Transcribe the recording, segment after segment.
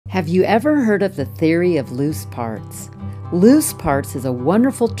Have you ever heard of the theory of loose parts? Loose parts is a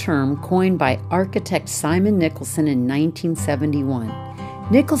wonderful term coined by architect Simon Nicholson in 1971.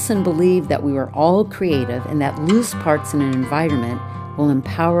 Nicholson believed that we were all creative and that loose parts in an environment will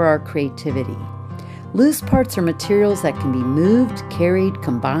empower our creativity. Loose parts are materials that can be moved, carried,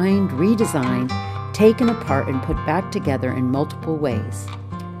 combined, redesigned, taken apart, and put back together in multiple ways.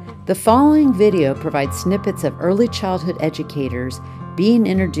 The following video provides snippets of early childhood educators being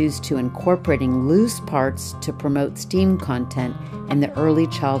introduced to incorporating loose parts to promote STEAM content in the early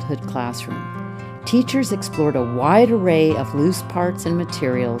childhood classroom. Teachers explored a wide array of loose parts and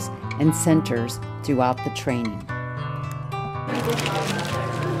materials and centers throughout the training.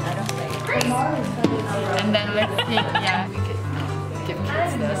 And then let's see, yeah, we could give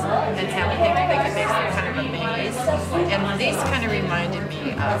kids this and have them think they could make some kind of a maze. And these kind of reminded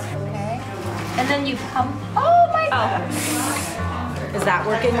me of. Okay. And then you pump. Oh my God. Is that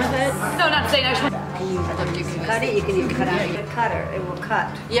working with it? No, not saying I should. You can cut it, you can even cut out your cutter. It will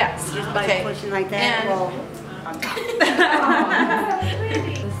cut. Yes. Just by pushing like that, it will.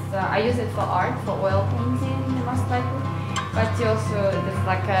 I use it for art, for oil painting, most likely. But also, it's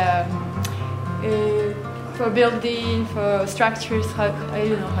like for building, for structures. I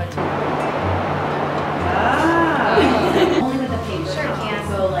don't know how to. Only with the paper. Sure can.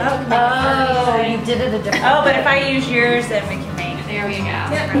 So like, Oh, you did it a different oh, but if I use yours, then we can make. There we go.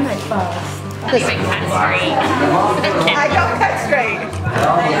 Yep. I I don't cut straight.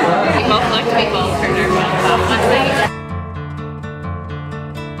 We both looked, we both turned our phones off. One second.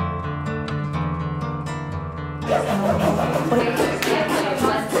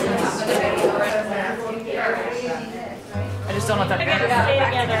 I just don't know what that means.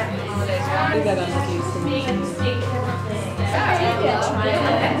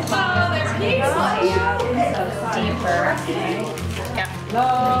 deeper. Yeah.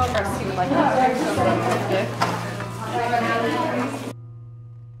 No.